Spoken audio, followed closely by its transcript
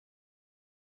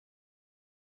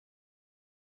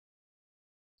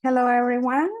Hello,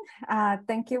 everyone.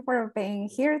 Thank you for being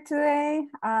here today.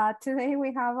 Today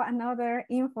we have another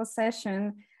info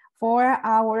session for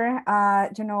our,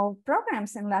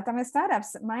 programs in LatAm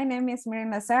Startups. My name is Miriam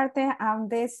Lazarte. I'm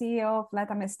the CEO of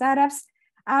LatAm Startups,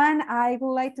 and I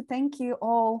would like to thank you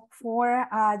all for,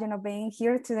 being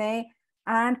here today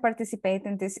and participate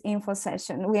in this info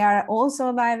session. We are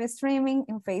also live streaming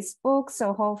in Facebook,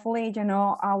 so hopefully,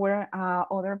 our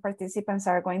other participants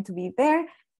are going to be there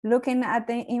looking at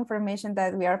the information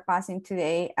that we are passing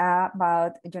today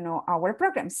about, our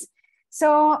programs.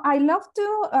 So I love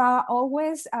to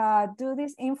always do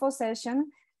this info session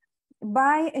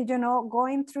by,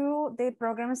 going through the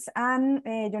programs and,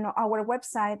 our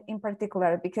website in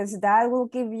particular, because that will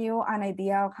give you an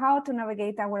idea of how to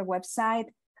navigate our website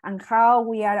and how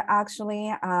we are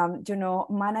actually,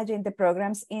 managing the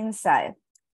programs inside.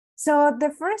 So the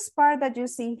first part that you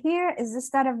see here is the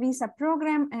Startup Visa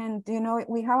program. And,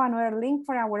 we have another link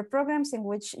for our programs in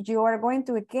which you are going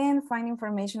to, again, find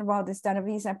information about the Startup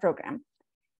Visa program.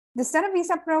 The Startup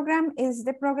Visa program is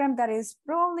the program that is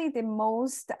probably the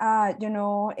most,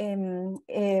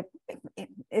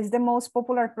 is the most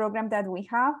popular program that we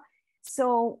have.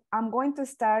 So I'm going to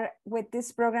start with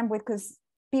this program because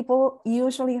people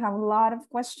usually have a lot of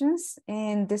questions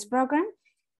in this program.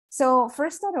 So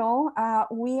first of all,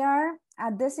 we are a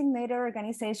designated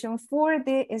organization for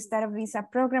the Startup Visa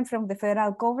program from the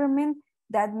federal government.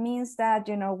 That means that,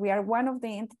 we are one of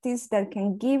the entities that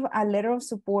can give a letter of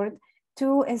support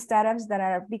to startups that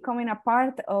are becoming a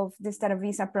part of the Startup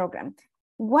Visa program.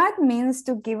 What means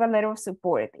to give a letter of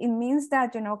support? It means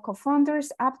that,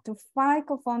 co-founders, up to 5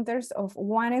 co-founders of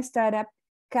one startup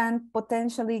can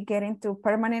potentially get into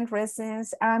permanent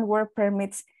residence and work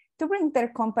permits to bring their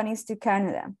companies to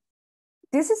Canada.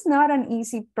 This is not an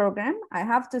easy program, I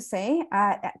have to say.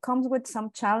 It comes with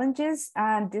some challenges,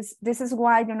 and this is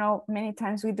why, many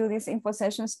times we do these info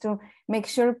sessions to make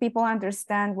sure people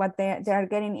understand what they are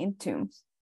getting into.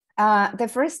 The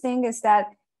first thing is that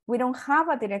we don't have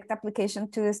a direct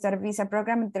application to the Startup Visa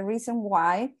program. And the reason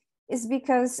why is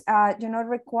because, it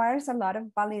requires a lot of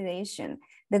validation.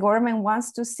 The government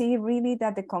wants to see really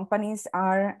that the companies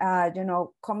are,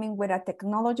 coming with a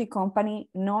technology company,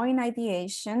 knowing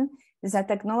ideation. It's a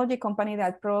technology company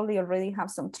that probably already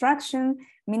have some traction,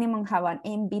 minimum have an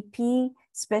MVP,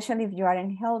 especially if you are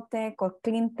in health tech or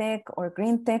clean tech or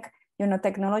green tech,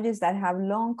 technologies that have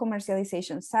long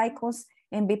commercialization cycles.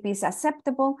 MVP is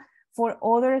acceptable. For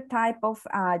other type of,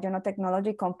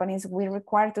 technology companies, we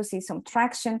require to see some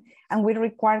traction and we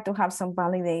require to have some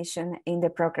validation in the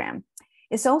program.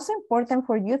 It's also important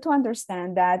for you to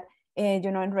understand that,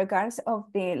 in regards of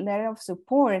the letter of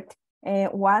support,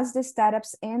 once the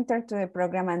startups enter to the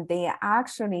program and they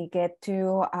actually get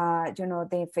to,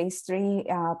 the phase 3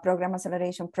 program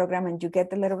acceleration program, and you get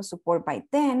the letter of support by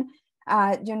then,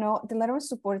 the letter of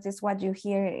support is what you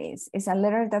hear is a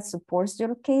letter that supports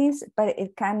your case, but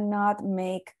it cannot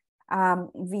make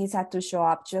visa to show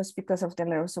up just because of the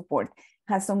letter of support.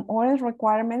 It has some other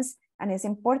requirements, and it's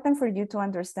important for you to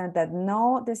understand that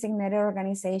no designated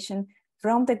organization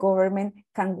from the government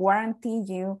can guarantee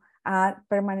you a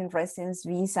permanent residence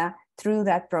visa through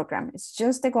that program. It's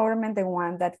just the government, the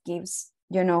one that gives,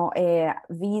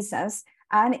 visas,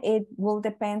 and it will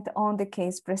depend on the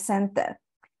case presented.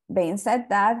 Being said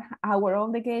that, our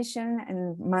obligation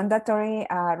and mandatory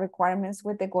requirements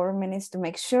with the government is to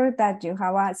make sure that you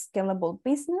have a scalable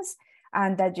business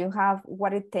and that you have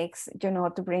what it takes,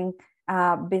 to bring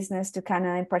business to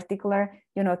Canada in particular,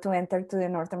 to enter to the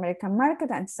North American market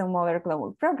and some other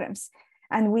global programs.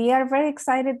 And we are very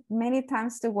excited many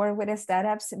times to work with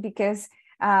startups because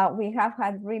we have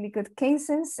had really good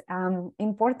cases.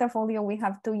 In portfolio, we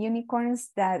have 2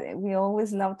 unicorns that we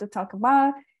always love to talk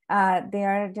about. They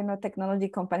are, technology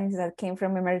companies that came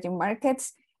from emerging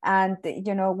markets. And,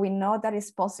 we know that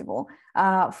it's possible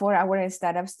for our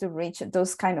startups to reach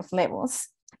those kind of levels.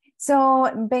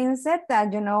 So being said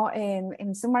that,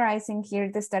 in summarizing here,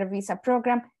 the Startup Visa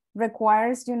program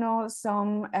requires,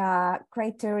 some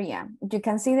criteria. You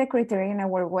can see the criteria in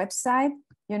our website.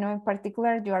 In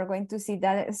particular, you are going to see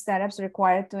that startups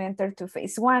required to enter to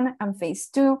phase 1 and phase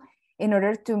 2 in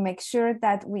order to make sure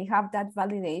that we have that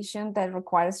validation that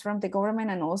requires from the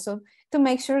government, and also to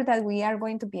make sure that we are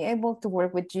going to be able to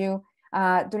work with you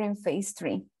during phase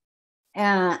 3.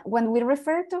 When we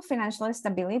refer to financial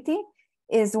stability,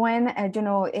 is when,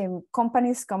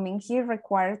 companies coming here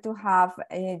require to have,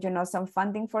 some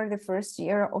funding for the first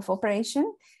year of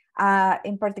operation,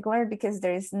 in particular, because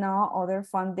there is no other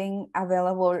funding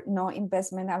available, no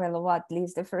investment available at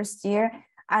least the first year.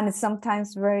 And it's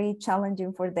sometimes very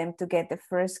challenging for them to get the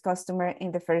first customer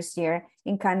in the first year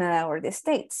in Canada or the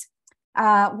States.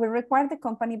 We require the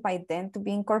company by then to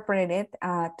be incorporated,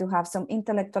 to have some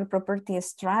intellectual property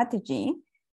strategy.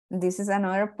 This is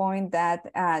another point that,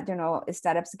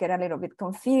 startups get a little bit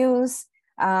confused.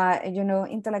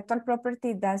 Intellectual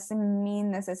property doesn't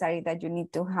mean necessarily that you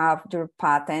need to have your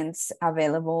patents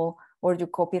available or your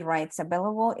copyrights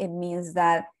available. It means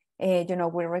that,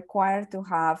 we're required to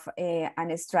have a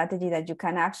strategy that you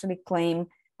can actually claim,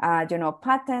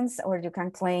 patents, or you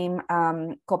can claim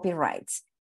copyrights.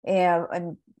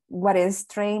 And what is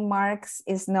trademarks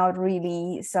is not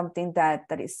really something that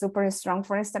is super strong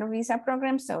for a startup visa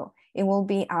program. So it will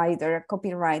be either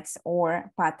copyrights or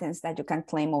patents that you can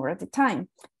claim over the time.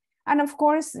 And of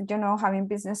course, having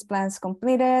business plans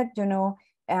completed, the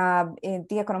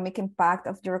economic impact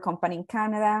of your company in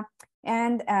Canada.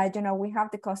 And, we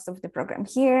have the cost of the program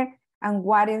here. And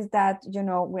what is that,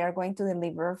 we are going to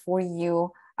deliver for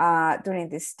you during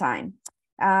this time.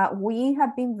 We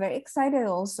have been very excited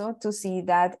also to see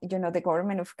that, the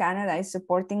government of Canada is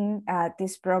supporting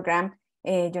this program,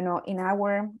 in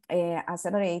our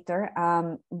accelerator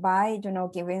by,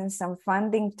 giving some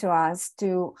funding to us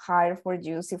to hire for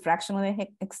UC fractional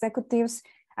executives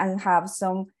and have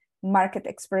some market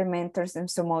experimenters and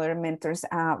some other mentors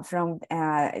from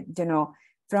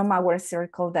our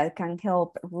circle that can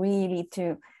help really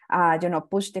to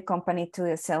push the company to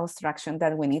the sales traction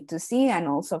that we need to see, and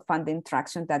also funding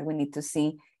traction that we need to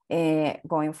see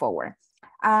going forward.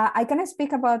 I can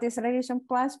speak about the Acceleration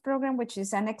Plus program, which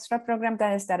is an extra program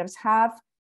that startups have,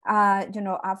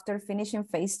 after finishing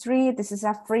phase 3. This is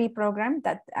a free program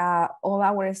that all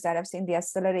our startups in the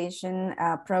acceleration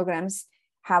programs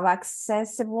have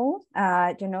accessible,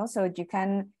 so you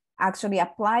can actually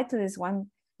apply to this one.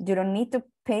 You don't need to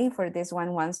pay for this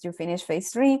one once you finish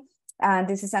phase 3. And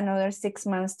this is another 6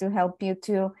 months to help you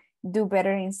to do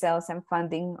better in sales and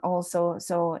funding also.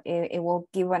 So it will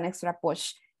give an extra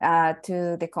push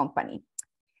to the company.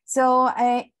 So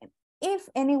if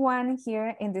anyone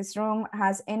here in this room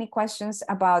has any questions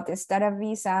about the startup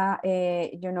visa,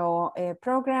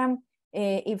 program,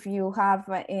 if you have,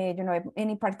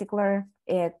 any particular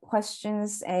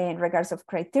questions in regards of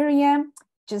criteria,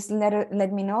 just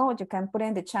let me know. You can put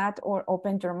in the chat or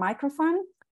open your microphone.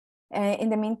 In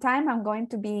the meantime, I'm going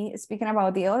to be speaking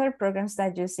about the other programs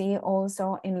that you see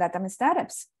also in LatAm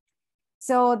startups.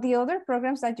 So the other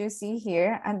programs that you see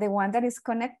here, and the one that is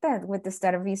connected with the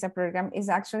startup visa program, is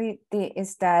actually the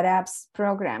startups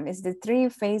program. It's the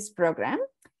 3-phase program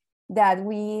that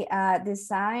we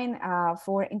design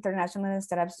for international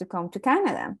startups to come to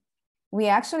Canada. We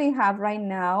actually have right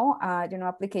now,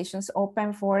 applications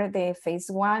open for the phase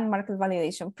 1 market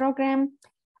validation program.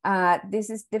 This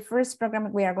is the first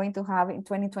program we are going to have in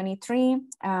 2023,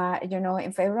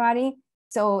 in February.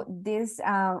 So these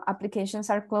applications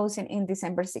are closing in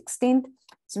December 16th.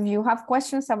 So if you have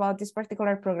questions about this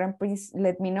particular program, please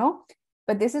let me know.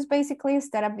 But this is basically a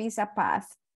startup visa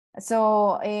path.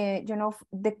 So,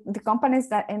 the companies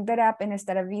that ended up in a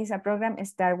startup visa program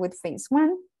start with phase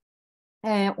 1.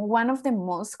 One of the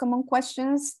most common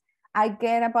questions I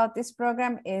get about this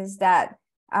program is that,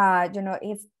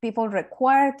 if people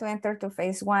require to enter to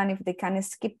phase 1, if they can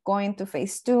skip going to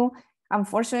phase 2.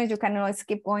 Unfortunately, you cannot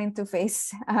skip going to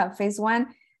phase 1,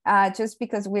 just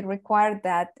because we require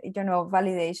that,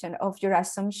 validation of your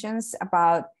assumptions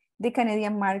about the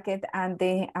Canadian market and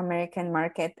the American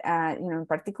market, in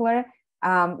particular.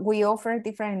 We offer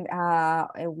different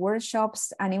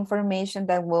workshops and information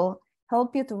that will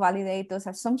help you to validate those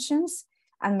assumptions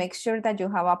and make sure that you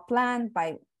have a plan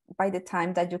by the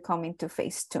time that you come into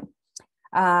phase 2.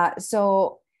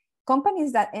 So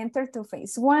companies that enter to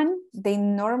phase 1, they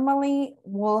normally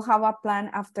will have a plan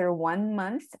after 1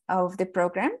 month of the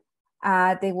program.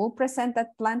 They will present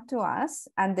that plan to us,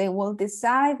 and they will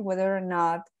decide whether or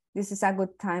not this is a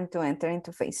good time to enter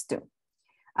into phase 2.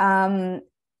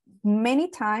 Many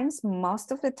times,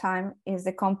 most of the time, is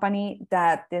the company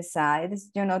that decides,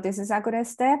 this is a good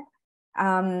step.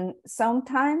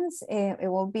 Sometimes it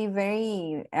will be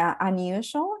very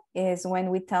unusual is when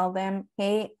we tell them,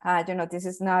 hey, this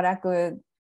is not a good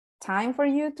time for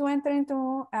you to enter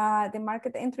into the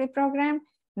market entry program.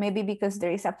 Maybe because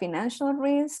there is a financial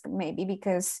risk, maybe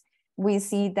because we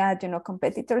see that,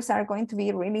 competitors are going to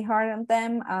be really hard on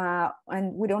them.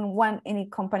 And we don't want any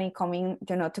company coming,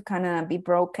 to kind of be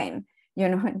broken,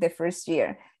 in the first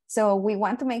year. So we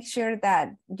want to make sure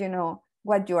that,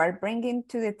 what you are bringing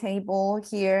to the table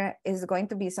here is going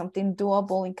to be something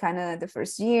doable in Canada the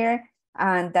first year,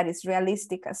 and that is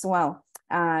realistic as well.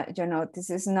 This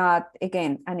is not,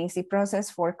 again, an easy process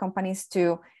for companies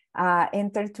to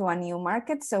enter to a new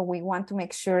market. So we want to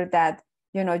make sure that,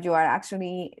 you are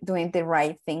actually doing the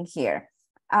right thing here.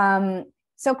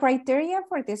 So criteria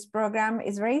for this program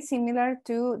is very similar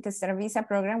to the Study Visa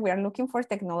program. We are looking for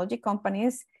technology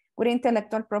companies with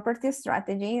intellectual property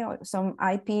strategy or some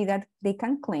IP that they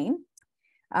can claim.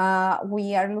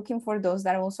 We are looking for those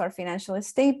that also are financially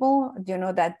stable,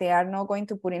 that they are not going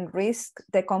to put in risk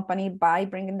the company by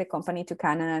bringing the company to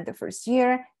Canada in the first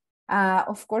year.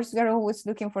 Of course, we are always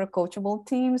looking for coachable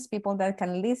teams, people that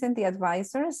can listen to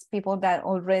advisors, people that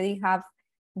already have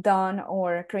done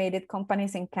or created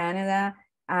companies in Canada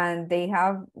and they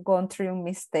have gone through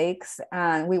mistakes.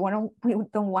 And we don't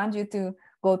want you to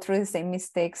go through the same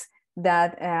mistakes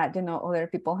that other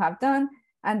people have done.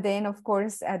 And then, of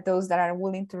course, those that are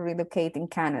willing to relocate in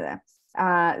Canada.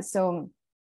 So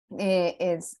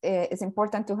it's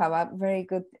important to have a very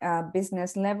good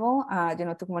business level,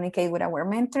 to communicate with our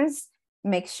mentors,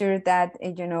 make sure that,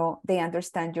 they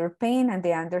understand your pain and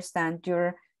they understand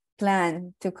your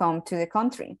plan to come to the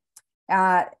country.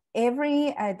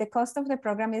 The cost of the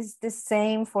program is the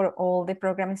same for all. The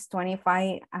program is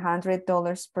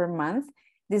 $2,500 per month.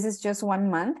 This is just 1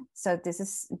 month. So this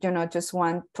is, just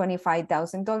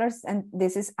 $25,000. And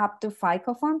this is up to 5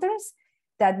 co-founders.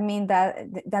 That means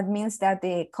that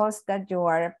the cost that you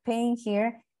are paying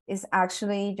here is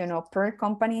actually, per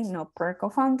company, not per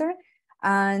co-founder.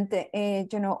 And,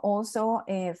 also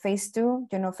phase 2,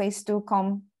 phase 2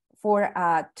 come for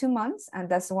 2 months. And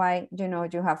that's why, you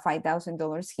have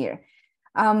 $5,000 here.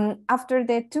 After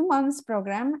the 2 months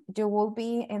program, you will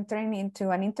be entering into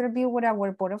an interview with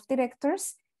our board of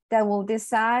directors that will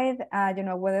decide,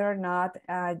 whether or not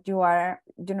you are,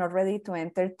 ready to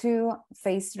enter to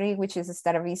phase 3, which is a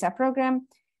Study Visa program.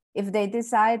 If they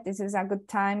decide this is a good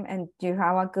time and you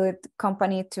have a good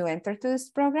company to enter to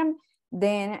this program,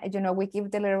 then, we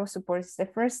give the letter of support. It's the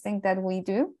first thing that we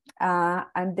do.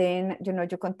 And then,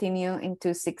 you continue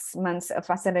into 6 months of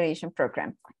acceleration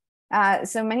program.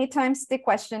 So many times the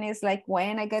question is like,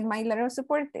 when I get my letter of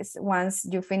support is once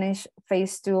you finish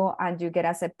phase 2 and you get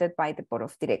accepted by the board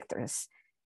of directors.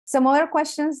 Some other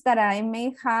questions that I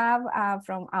may have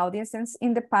from audiences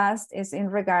in the past is in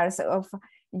regards of,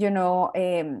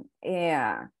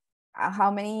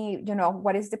 how many,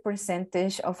 what is the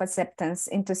percentage of acceptance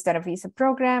into Study Visa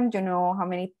program? How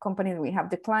many companies we have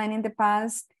declined in the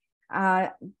past?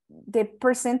 The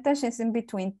percentage is in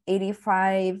between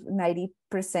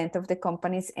 85–90% of the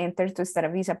companies enter to Study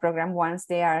Visa program once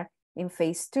they are in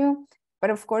phase 2. But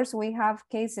of course, we have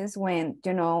cases when,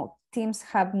 teams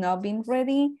have not been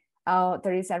ready.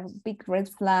 There is a big red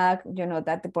flag,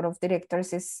 that the board of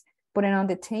directors is putting on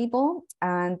the table.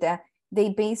 And they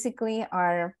basically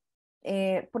are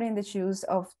put in the shoes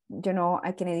of,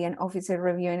 a Canadian officer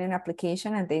reviewing an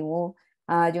application, and they will,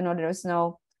 let us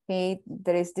know, hey,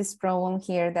 there is this problem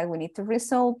here that we need to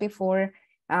resolve before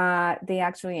they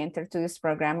actually enter to this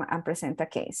program and present a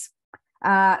case.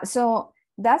 So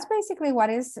that's basically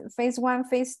what is phase 1,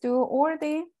 phase 2, or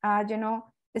the, the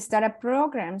startup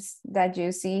programs that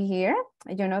you see here,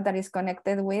 that is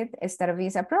connected with a Study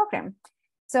Visa program.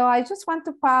 So I just want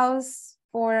to pause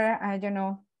for, a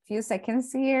few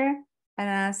seconds here and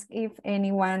ask if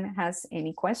anyone has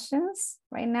any questions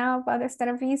right now about the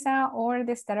Study Visa or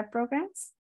the startup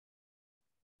programs.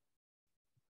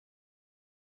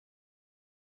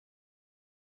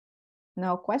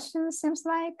 No questions, seems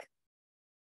like.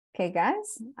 Okay,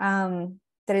 guys,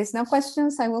 there is no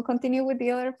questions. I will continue with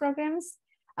the other programs.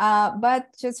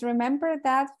 But just remember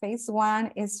that phase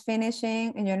 1 is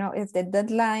finishing, and it's the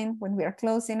deadline when we are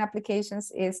closing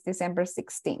applications is December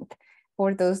 16th.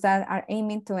 For those that are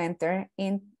aiming to enter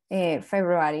in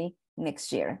February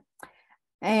next year.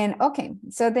 And okay,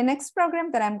 so the next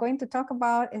program that I'm going to talk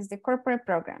about is the corporate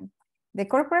program. The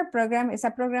corporate program is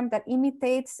a program that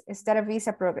imitates a Study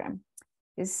Visa program.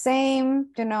 The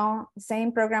same,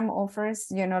 same program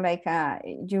offers, like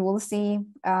you will see,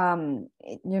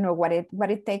 what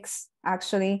it takes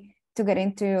actually to get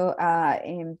into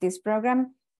in this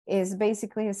program is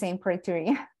basically the same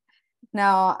criteria.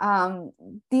 Now,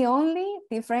 the only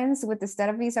difference with the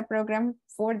Study Visa program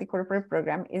for the corporate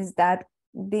program is that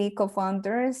the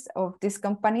co-founders of these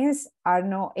companies are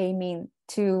not aiming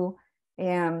to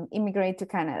immigrate to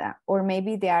Canada, or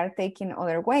maybe they are taking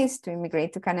other ways to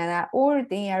immigrate to Canada, or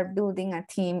they are building a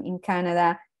team in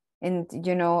Canada, and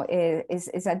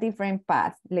it's a different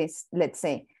path. Let's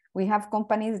say we have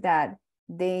companies that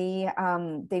they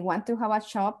want to have a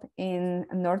shop in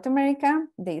North America.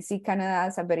 They see Canada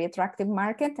as a very attractive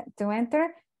market to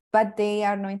enter, but they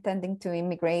are not intending to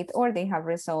immigrate, or they have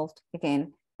resolved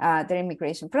again their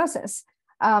immigration process.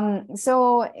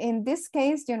 So in this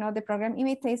case, the program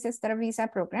imitates a Study Visa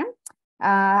program.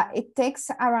 It takes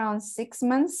around 6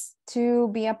 months to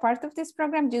be a part of this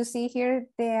program. You see here,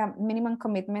 the minimum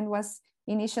commitment was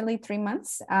initially 3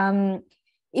 months.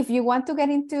 If you want to get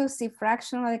into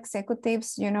fractional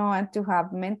executives, and to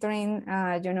have mentoring,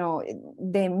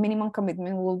 the minimum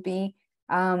commitment will be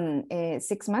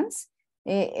 6 months.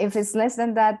 If it's less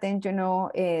than that, then,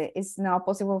 it's not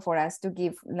possible for us to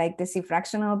give like the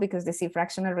fractional, because the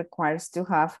fractional requires to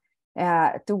have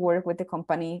to work with the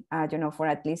company, for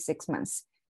at least 6 months.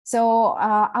 So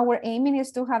our aiming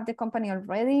is to have the company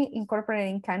already incorporated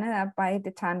in Canada by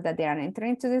the time that they are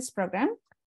entering into this program.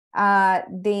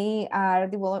 They are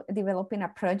developing a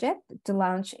project to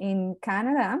launch in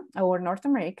Canada or North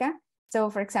America. So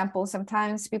for example,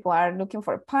 sometimes people are looking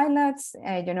for pilots,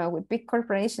 with big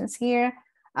corporations here.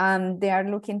 They are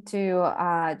looking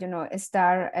to,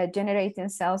 start generating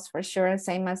sales for sure,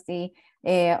 same as the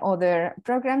other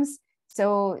programs.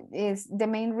 So the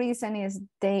main reason is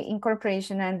the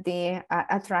incorporation and the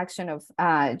attraction of,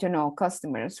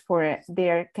 customers for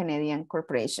their Canadian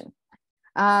corporation.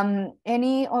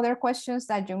 Any other questions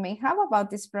that you may have about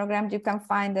this program, you can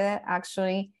find it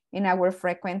actually in our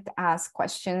frequent asked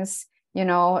questions.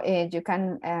 You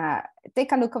can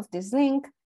take a look of this link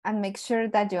and make sure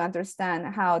that you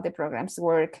understand how the programs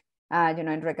work,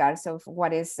 in regards of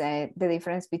what is the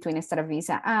difference between a startup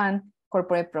visa and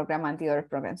corporate program and the other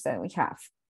programs that we have.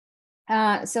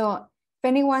 So if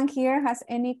anyone here has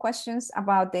any questions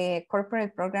about the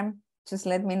corporate program, just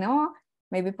let me know.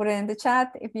 Maybe put it in the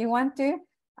chat if you want to,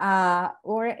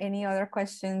 or any other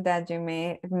question that you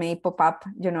may pop up,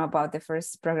 about the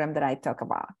first program that I talk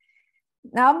about.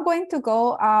 Now I'm going to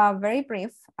go very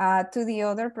brief to the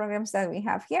other programs that we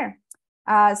have here.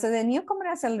 So the Newcomer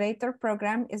Accelerator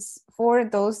program is for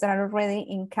those that are already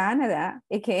in Canada.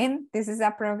 Again, this is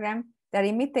a program that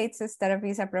imitates a startup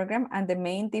visa program, and the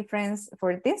main difference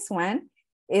for this one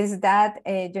is that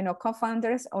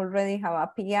co-founders already have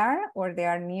a PR or they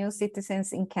are new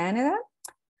citizens in Canada.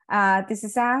 This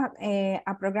is a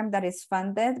program that is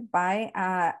funded by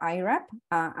IRAP,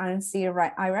 RNC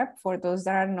IRAP. For those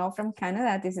that are not from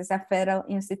Canada, this is a federal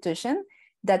institution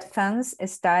that funds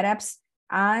startups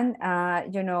and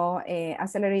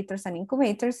accelerators and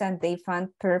incubators, and they fund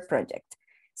per project.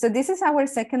 So this is our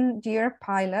second year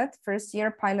pilot. First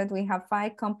year pilot, we have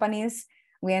 5 companies.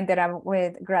 We ended up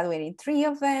with graduating 3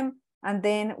 of them. And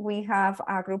then we have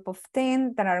a group of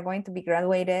 10 that are going to be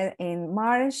graduated in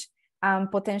March.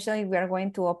 Potentially, we are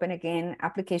going to open again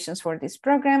applications for this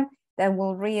program that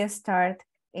will restart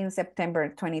in September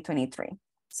 2023.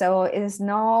 So it is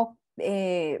not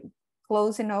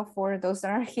close enough for those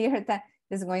that are here that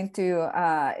is going to,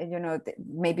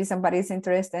 maybe somebody's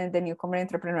interested in the Newcomer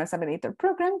Entrepreneur Accelerator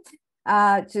program.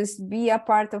 Just be a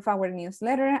part of our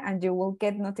newsletter and you will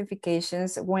get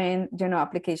notifications when,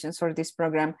 applications for this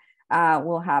program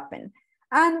will happen.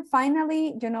 And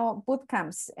finally, boot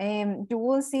camps. You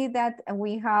will see that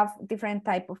we have different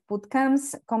type of boot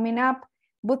camps coming up.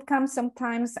 Boot camps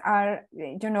sometimes are,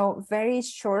 very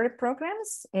short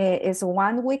programs. It's a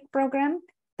 1-week program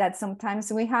that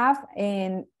sometimes we have.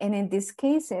 And in these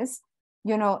cases,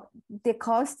 the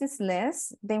cost is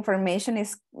less. The information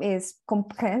is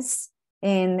compressed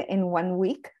in 1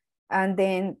 week. And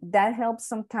then that helps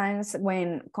sometimes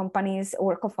when companies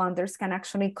or co-founders can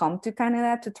actually come to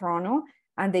Canada, to Toronto,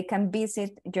 and they can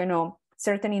visit,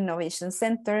 certain innovation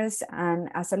centers and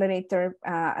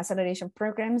acceleration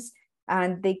programs,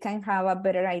 and they can have a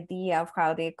better idea of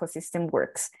how the ecosystem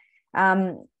works.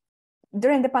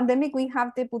 During the pandemic, we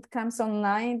have the bootcamps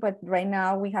online, but right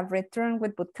now we have returned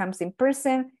with bootcamps in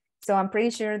person. So I'm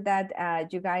pretty sure that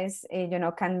you guys,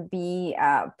 can be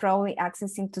probably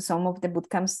accessing to some of the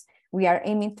bootcamps. We are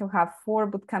aiming to have 4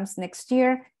 bootcamps next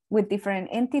year with different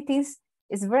entities.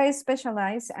 It's very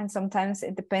specialized, and sometimes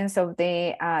it depends on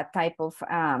the type of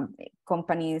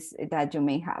companies that you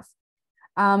may have.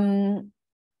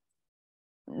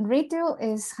 Ritu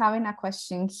is having a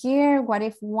question here. What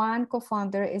if one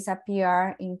co-founder is a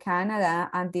PR in Canada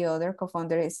and the other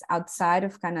co-founder is outside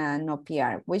of Canada, no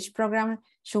PR? Which program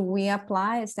should we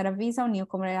apply instead of Visa or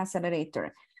Newcomer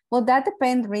Accelerator? Well, that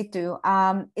depends, Ritu.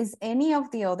 Is any of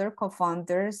the other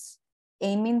co-founders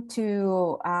aiming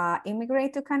to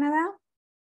immigrate to Canada?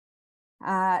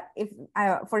 If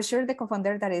for sure the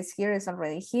co-founder that is here is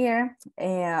already here,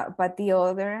 but the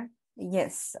other,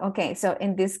 yes. Okay, so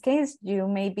in this case, you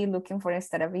may be looking for a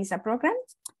startup visa program,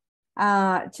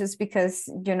 just because,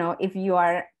 if you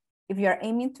are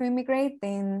aiming to immigrate,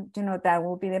 then, that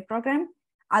will be the program.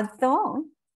 Although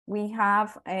we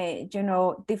have,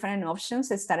 different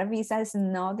options, a startup visa is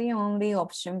not the only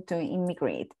option to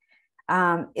immigrate.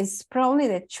 It's probably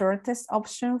the shortest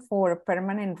option for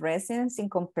permanent residents in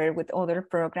compared with other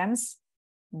programs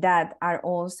that are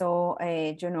also,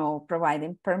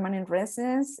 providing permanent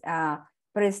residence,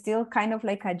 but it's still kind of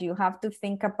like you have to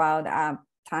think about a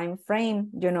time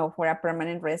frame, for a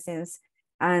permanent residence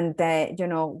and,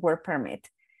 work permit.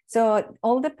 So it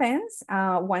all depends.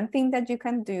 One thing that you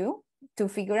can do to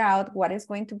figure out what is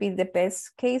going to be the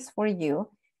best case for you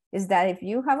is that if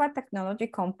you have a technology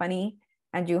company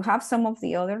and you have some of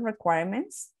the other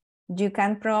requirements, you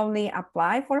can probably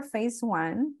apply for phase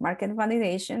 1 market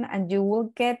validation, and you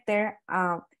will get there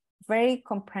very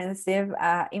comprehensive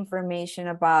information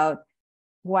about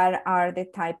what are the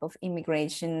type of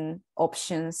immigration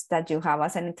options that you have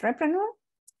as an entrepreneur.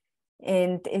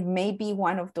 And it may be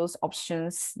one of those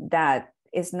options that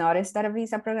is not a study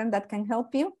visa program that can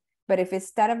help you, but if it's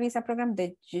study visa program,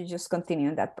 then you just continue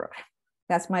in that program.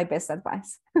 That's my best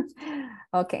advice.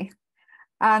 Okay.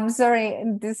 I'm sorry,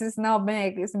 this is not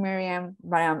Meg, it's Miriam,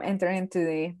 but I'm entering into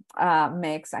the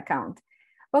Meg's account.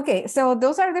 Okay, so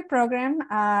those are the program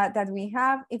that we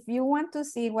have. If you want to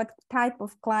see what type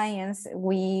of clients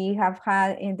we have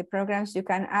had in the programs, you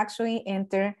can actually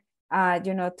enter,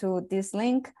 to this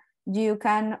link. You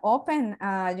can open,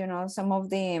 some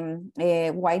of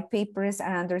the white papers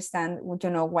and understand,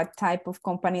 what type of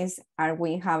companies are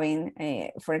we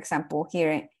having, for example,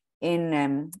 here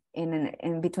in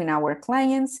between our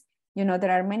clients.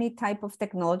 There are many type of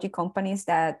technology companies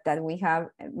that we have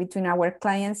between our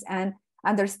clients, and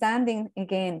understanding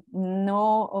again,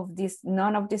 none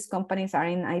of these companies are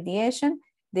in ideation.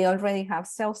 They already have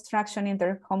sales traction in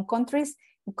their home countries.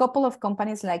 A couple of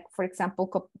companies like, for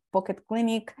example, Pocket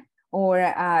Clinic or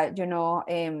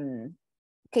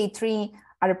K3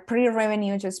 are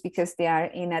pre-revenue just because they are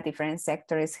in a different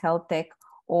sector, is health tech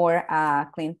or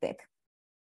clean tech.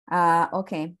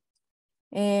 Okay.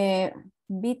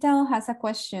 Vital has a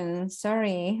question.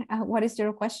 Sorry. What is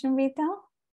your question, Vital?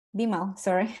 Bimal,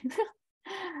 sorry.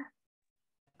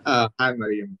 Hi,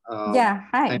 Mariam. Yeah,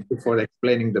 hi. Thank you for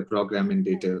explaining the program in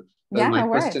detail. Well, yeah, my no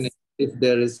question worries.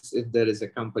 is, if there is a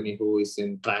company who is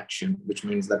in traction, which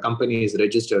means the company is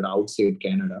registered outside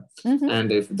Canada,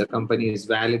 and if the company is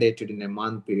validated in a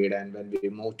month period, and when we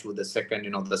move to the second,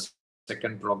 the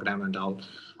second program and all,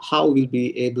 how we'll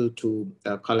be able to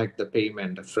collect the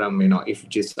payment from, if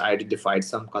just identified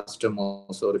some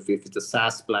customers, or if it's a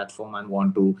SaaS platform and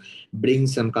want to bring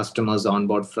some customers on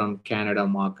board from Canada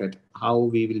market, how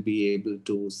we will be able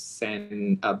to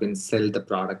send up and sell the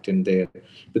product in there,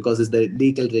 because is the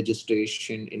legal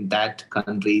registration in that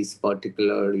country is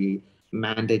particularly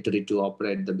mandatory to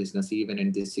operate the business even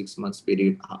in this 6 months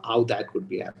period, how that would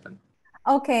be happen.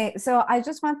 Okay, so I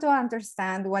just want to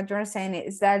understand what you're saying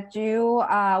is that you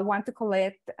want to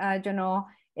collect,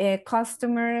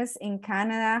 customers in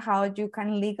Canada, how you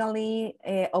can legally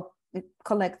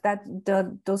collect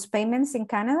those payments in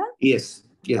Canada? Yes.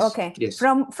 Okay. Yes.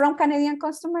 From Canadian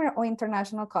customer or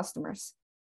international customers?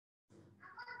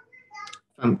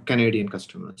 From Canadian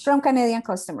customers. From Canadian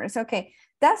customers. Okay.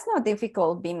 That's not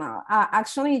difficult, Bima.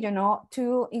 Actually,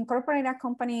 to incorporate a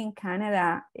company in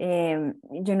Canada,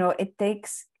 it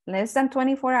takes less than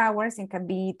 24 hours and can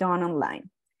be done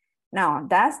online. Now,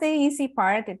 that's the easy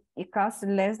part. It costs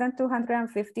less than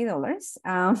 $250,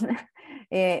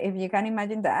 if you can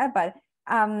imagine that. But,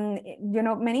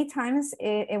 many times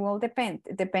it will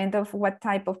depend of what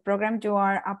type of program you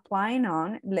are applying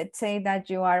on. Let's say that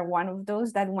you are one of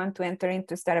those that want to enter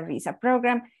into start a visa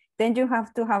program. Then you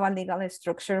have to have a legal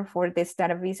structure for the start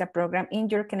a visa program in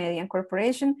your Canadian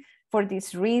corporation. For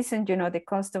this reason, the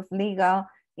cost of legal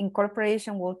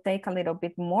incorporation will take a little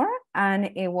bit more, and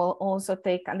it will also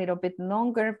take a little bit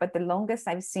longer, but the longest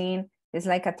I've seen is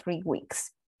like 3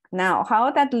 weeks. Now, how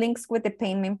that links with the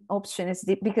payment option is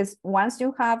because once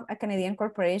you have a Canadian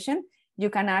corporation,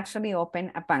 you can actually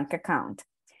open a bank account.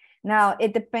 Now,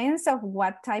 it depends on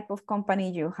what type of company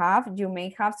you have. You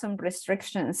may have some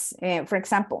restrictions. For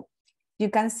example, you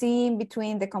can see in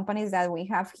between the companies that we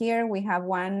have here, we have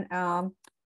one,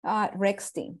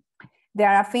 Rexty. They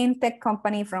are a fintech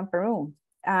company from Peru,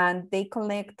 and they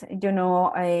collect,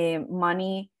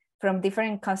 money from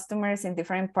different customers in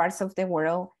different parts of the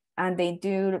world, and they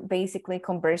do basically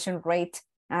conversion rate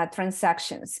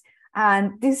transactions.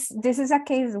 And this is a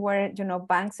case where,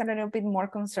 banks are a little bit more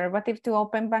conservative to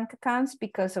open bank accounts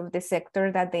because of the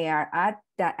sector that they are at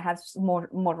that has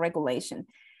more regulation.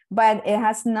 But it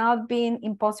has not been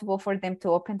impossible for them to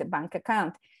open the bank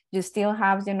account. You still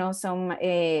have, some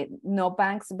no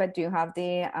banks, but you have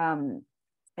the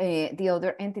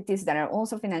other entities that are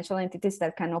also financial entities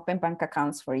that can open bank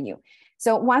accounts for you.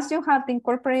 So once you have the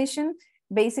incorporation,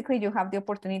 basically you have the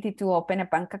opportunity to open a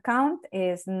bank account.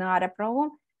 It's not a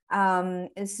problem.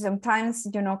 Sometimes,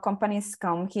 you know, companies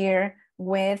come here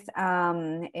with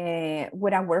a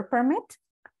work permit.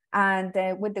 And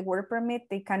with the work permit,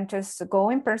 they can just go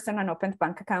in person and open the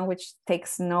bank account, which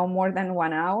takes no more than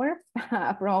 1 hour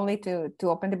probably to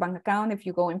open the bank account if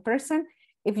you go in person.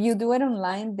 If you do it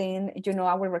online, then, you know,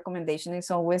 our recommendation is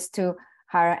always to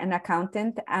hire an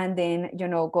accountant and then, you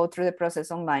know, go through the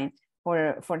process online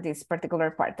for this particular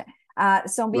part.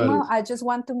 So Bimo, I just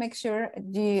want to make sure,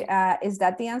 is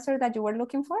that the answer that you were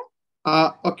looking for?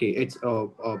 Okay, it's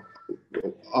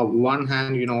one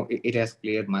hand, you know, it has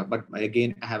cleared my, but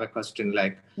again, I have a question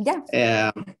like,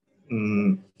 yeah.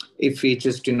 If we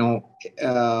just, you know,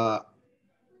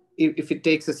 if it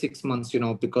takes a 6 months, you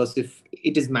know, because if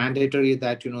it is mandatory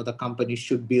that, you know, the company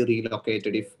should be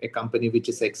relocated, if a company which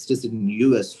is existed in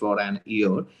US for an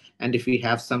year, and if we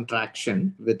have some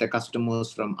traction with the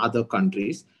customers from other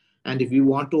countries, and if we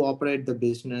want to operate the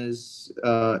business,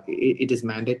 it is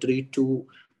mandatory to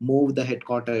move the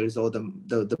headquarters or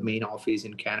the main office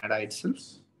in Canada itself?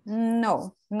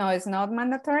 No, it's not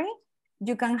mandatory.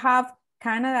 You can have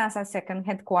Canada as a second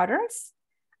headquarters.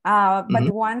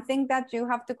 But one thing that you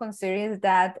have to consider is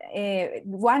that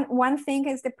one thing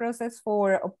is the process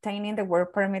for obtaining the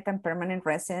work permit and permanent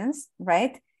residence,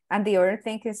 right? And the other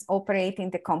thing is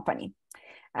operating the company.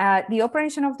 The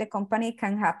operation of the company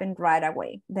can happen right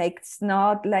away. Like, it's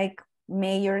not like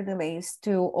major delays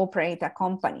to operate a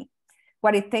company.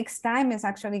 What it takes time is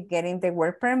actually getting the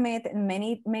work permit. And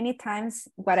many times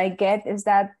what I get is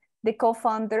that the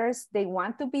co-founders, they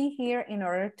want to be here in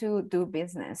order to do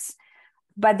business,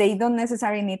 but they don't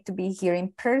necessarily need to be here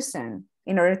in person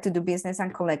in order to do business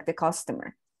and collect the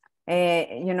customer.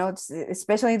 You know,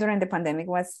 especially during the pandemic,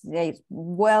 was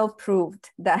well proved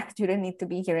that you don't need to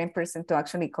be here in person to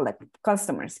actually collect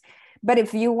customers. But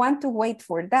if you want to wait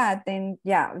for that, then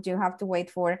yeah, you have to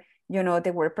wait for, you know,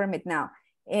 the work permit now.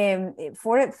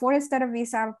 For a study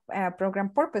visa program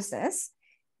purposes,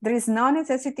 there is no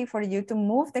necessity for you to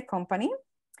move the company.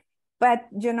 But,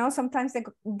 you know, sometimes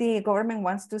the government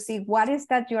wants to see what is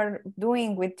that you're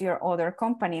doing with your other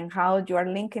company and how you are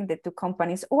linking the two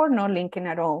companies, or not linking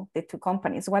at all the two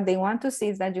companies. What they want to see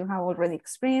is that you have already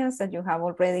experience, that you have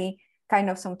already kind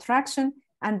of some traction,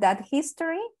 and that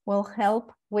history will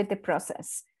help with the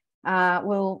process.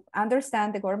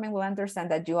 The government will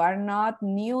understand that you are not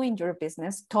new in your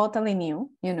business, totally new,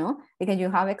 you know, because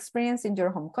you have experience in your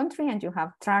home country and you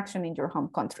have traction in your home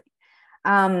country.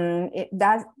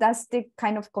 That's the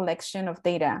kind of collection of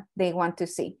data they want to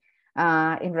see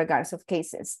in regards of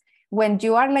cases. When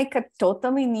you are like a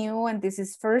totally new and this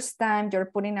is first time you're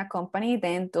putting a company,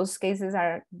 then those cases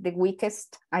are the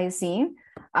weakest I've seen.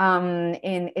 And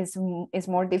it's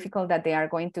more difficult that they are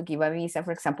going to give a visa,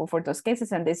 for example, for those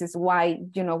cases. And this is why,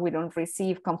 you know, we don't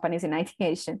receive companies in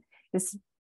ideation. It's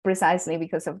precisely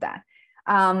because of that.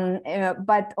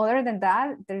 But other than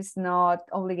that, there's not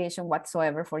obligation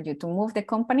whatsoever for you to move the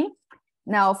company.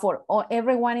 Now, for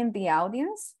everyone in the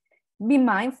audience, be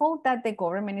mindful that the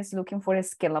government is looking for a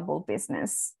scalable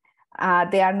business.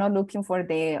 They are not looking for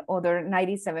the other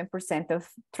 97% of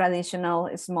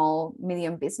traditional small,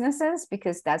 medium businesses,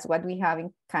 because that's what we have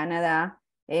in Canada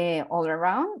all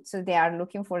around. So they are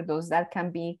looking for those that can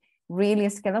be really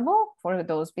scalable, for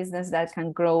those businesses that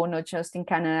can grow not just in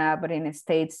Canada, but in the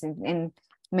States and in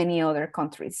many other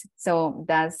countries. So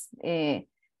that's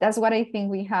what I think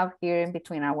we have here in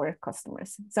between our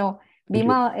customers. So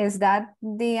Bimal, is that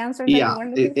the answer that you were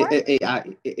looking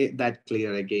for? That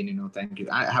clear again, you know, thank you.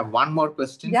 I have one more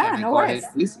question. Yeah, no worries.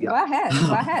 Please? Yeah. Go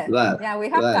ahead. Yeah, we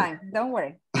have time. Don't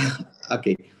worry.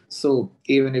 Okay. So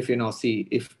even if, you know, see,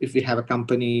 if we have a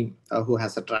company who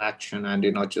has attraction and,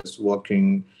 you know, just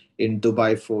working in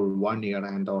Dubai for 1 year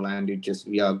and all, and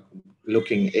we are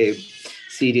looking a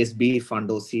Series B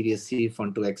fund or Series C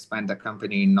fund to expand the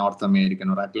company in North American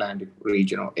or Atlantic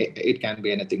region, or it can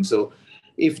be anything. So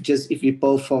if we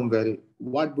perform well,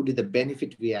 what would be the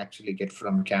benefit we actually get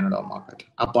from Canada market,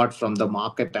 apart from the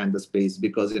market and the space?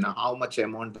 Because, you know, how much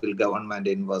amount will government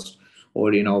invest?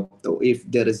 Or, you know, if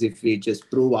we just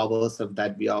prove ourselves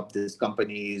that this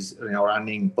company is, you know,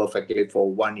 running perfectly for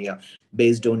 1 year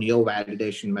based on your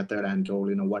validation method and all,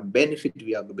 you know, what benefit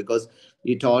we have? Because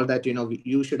you told that, you know,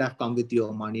 you should have come with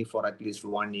your money for at least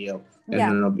 1 year,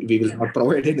 and you know, we will not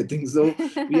provide anything. So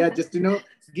we are just, you know,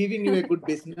 giving you a good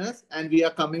business, and we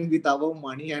are coming with our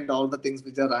money and all the things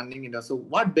which are running, you know. So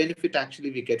what benefit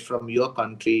actually we get from your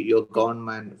country, your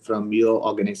government, from your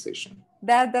organization?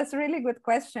 That's a really good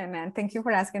question, and thank you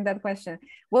for asking that question.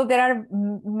 Well, there are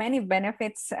many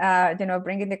benefits,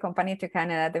 bringing the company to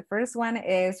Canada. The first one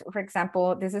is, for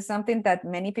example, this is something that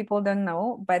many people don't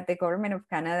know, but the government of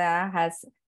Canada has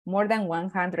more than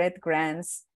 100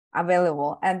 grants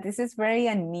available, and this is very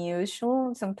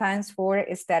unusual sometimes for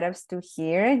startups to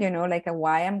hear. Like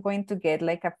why I'm going to get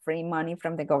like a free money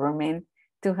from the government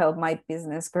to help my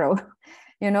business grow.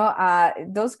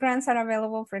 Those grants are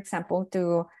available, for example,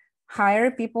 to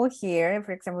hire people here.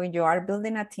 For example, when you are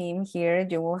building a team here,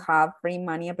 you will have free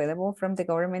money available from the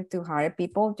government to hire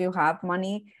people. You have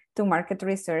money to market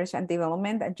research and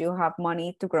development, and you have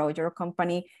money to grow your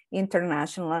company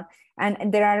international.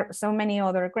 And there are so many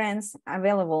other grants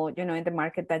available, in the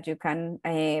market that you can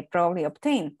probably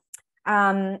obtain.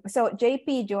 So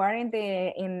JP, you are in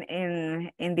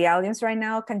the audience right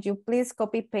now. Can you please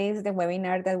copy paste the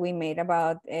webinar that we made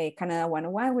about Canada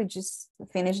 101? We just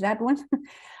finished that one.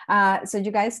 So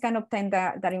you guys can obtain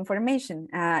that information.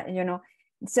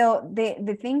 So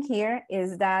the thing here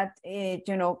is that,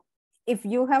 if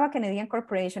you have a Canadian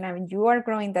corporation and you are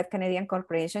growing that Canadian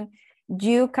corporation,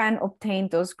 you can obtain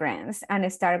those grants and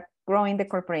start growing the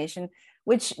corporation,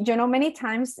 which, many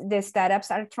times the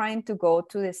startups are trying to go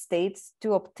to the States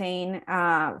to obtain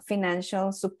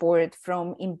financial support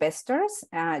from investors,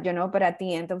 but at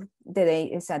the end of the day,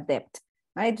 it's a debt,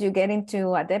 right? You get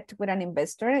into a debt with an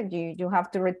investor, you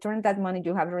have to return that money,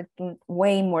 you have to return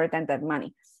way more than that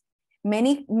money.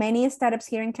 Many startups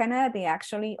here in Canada, they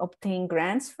actually obtain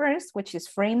grants first, which is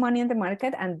free money in the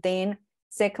market, and then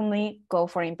secondly, go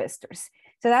for investors.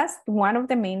 So that's one of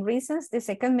the main reasons. The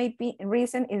second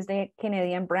reason is the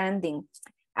Canadian branding.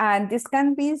 And this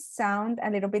can sound a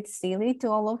little bit silly to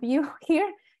all of you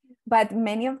here, but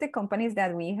many of the companies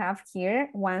that we have here,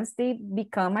 once they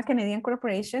become a Canadian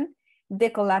corporation, the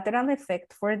collateral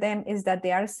effect for them is that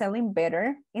they are selling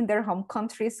better in their home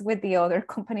countries with the other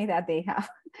company that they have.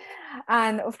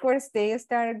 And of course, they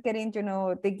start getting,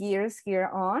 the gears here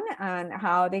on and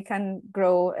how they can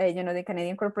grow, the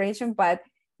Canadian corporation. But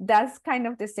that's kind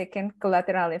of the second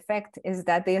collateral effect, is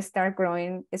that they start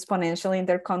growing exponentially in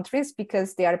their countries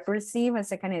because they are perceived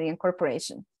as a Canadian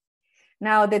corporation.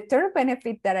 Now, the third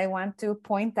benefit that I want to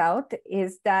point out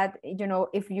is that,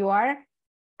 if you are,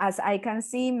 as I can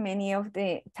see, many of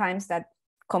the times that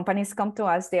companies come to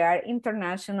us, they are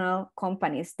international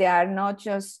companies. They are not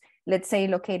just, let's say,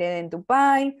 located in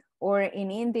Dubai or in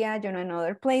India, in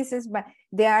other places, but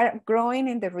they are growing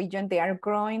in the region. They are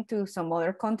growing to some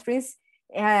other countries.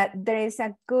 There is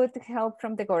a good help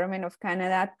from the government of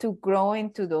Canada to grow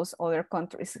into those other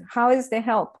countries. How is the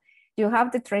help? You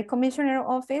have the Trade Commissioner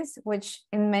Office, which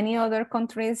in many other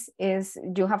countries is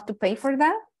you have to pay for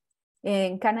that.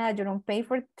 In Canada, you don't pay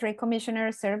for Trade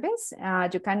Commissioner service.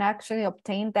 You can actually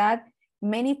obtain that.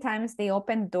 Many times they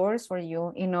open doors for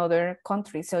you in other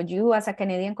countries. So you, as a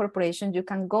Canadian corporation, you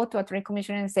can go to a Trade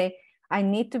Commissioner and say, I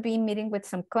need to be meeting with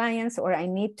some clients, or I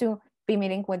need to be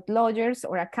meeting with lawyers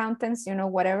or accountants,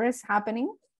 whatever is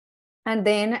happening. And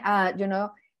then,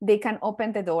 they can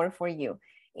open the door for you.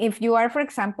 If you are, for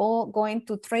example, going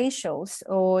to trade shows,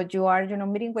 or you are,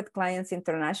 meeting with clients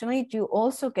internationally, you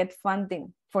also get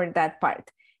funding for that part.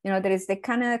 There is the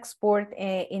Canada Export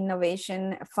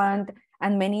Innovation Fund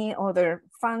and many other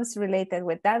funds related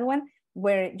with that one,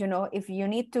 where, if you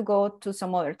need to go to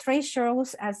some other trade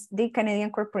shows as the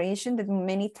Canadian corporation, that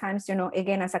many times,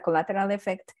 again, as a collateral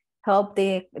effect, help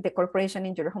the corporation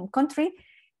in your home country,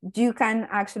 you can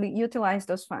actually utilize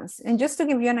those funds. And just to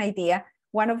give you an idea,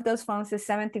 one of those funds is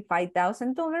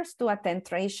 $75,000 to attend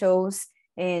trade shows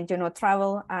and,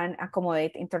 travel and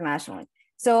accommodate internationally.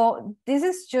 So this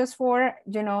is just for,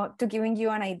 to giving you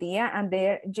an idea. And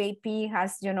there JP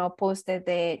has, posted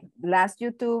the last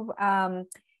YouTube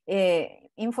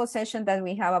info session that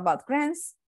we have about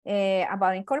grants,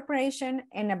 about incorporation,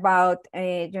 and about,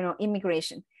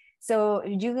 immigration. So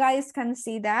you guys can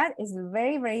see that it's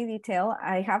very, very detailed.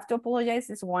 I have to apologize.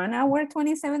 It's 1 hour,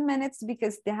 27 minutes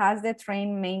because it has the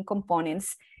train main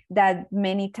components that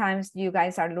many times you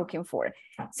guys are looking for.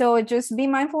 So just be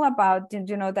mindful about,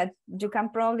 that you can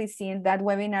probably see in that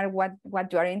webinar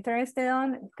what you are interested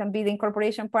on. It can be the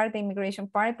incorporation part, the immigration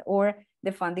part, or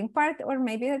the funding part, or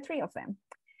maybe the three of them.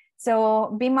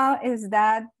 So Bimal, is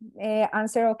that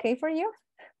answer okay for you?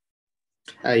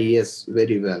 Yes,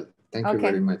 very well. Thank you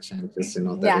very much. And just, that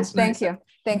was nice.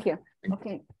 Thank you.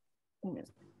 Okay.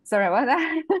 Sorry about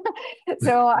that.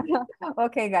 So,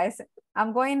 okay, guys,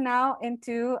 I'm going now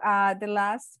into the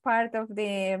last part of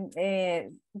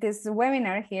the this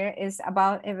webinar here is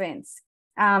about events.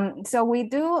 So we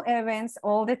do events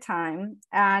all the time.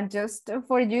 And just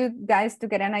for you guys to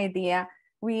get an idea,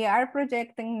 we are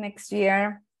projecting next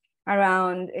year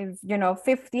around, if you know,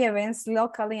 50 events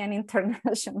locally and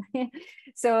internationally.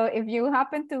 So if you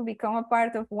happen to become a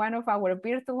part of one of our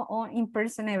virtual or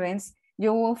in-person events,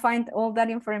 you will find all that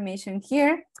information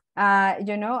here.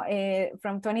 You know,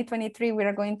 from 2023, we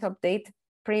are going to update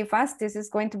pretty fast. This is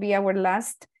going to be our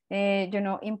last, you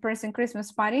know, in-person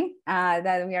Christmas party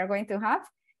that we are going to have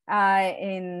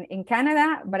in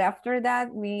Canada. But after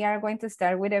that, we are going to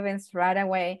start with events right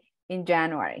away in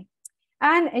January.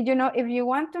 And, you know, if you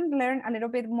want to learn a little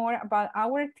bit more about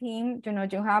our team, you know,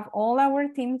 you have all our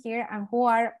team here and who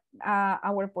are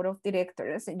our board of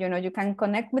directors. You know, you can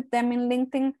connect with them in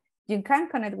LinkedIn. You can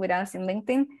connect with us in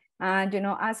LinkedIn and, you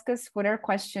know, ask us further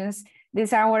questions.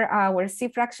 These are our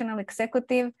C-fractional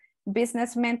executive,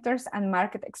 business mentors, and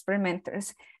market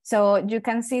experimenters. So you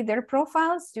can see their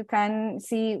profiles. You can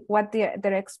see what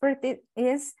their expertise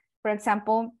is. For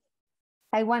example,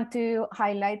 I want to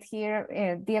highlight here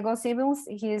Diego Sibils.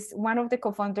 He's one of the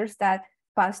co-founders that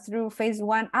passed through phase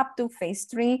 1 up to phase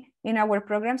 3 in our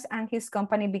programs, and his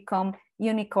company become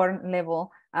unicorn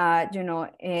level, you know,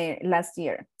 last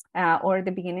year or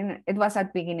the beginning. It was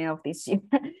at the beginning of this year.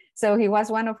 So he was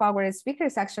one of our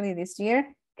speakers actually this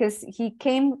year, because he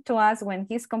came to us when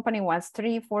his company was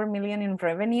 3-4 million in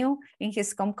revenue in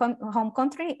his home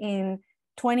country in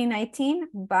 2019.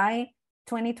 By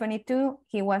 2022,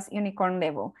 he was unicorn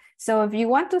level. So if you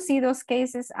want to see those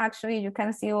cases, actually, you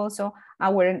can see also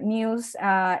our news,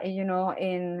 you know,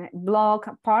 in blog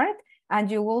part,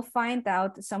 and you will find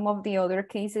out some of the other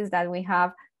cases that we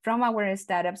have from our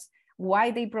startups,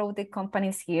 why they brought the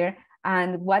companies here,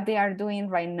 and what they are doing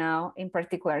right now in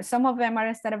particular. Some of them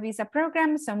are startup visa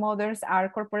programs, some others are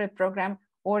corporate program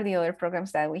or the other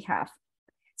programs that we have.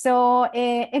 So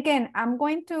again, I'm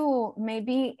going to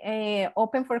maybe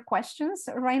open for questions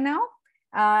right now.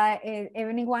 If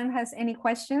anyone has any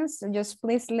questions, just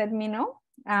please let me know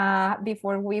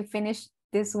before we finish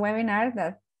this webinar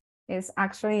that is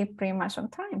actually pretty much on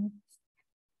time.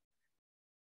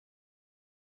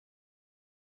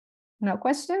 No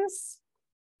questions?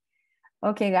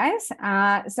 Okay, guys.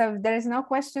 So if there is no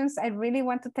questions, I really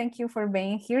want to thank you for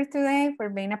being here today, for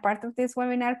being a part of this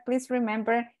webinar. Please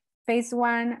remember, phase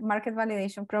 1 market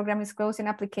validation program is closing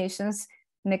applications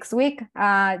next week,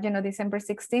 you know, December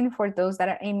 16, for those that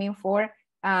are aiming for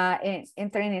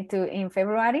entering into in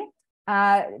February.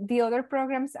 The other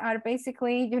programs are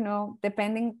basically, you know,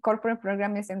 depending, corporate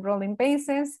program is enrolling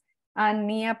basis, and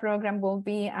NIA program will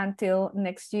be until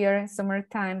next year,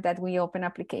 summertime, that we open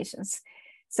applications.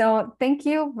 So thank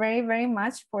you very, very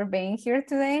much for being here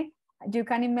today. You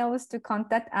can email us to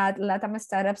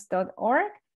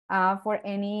contact@latamstartups.org for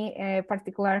any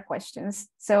particular questions.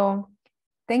 So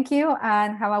thank you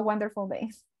and have a wonderful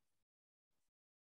day.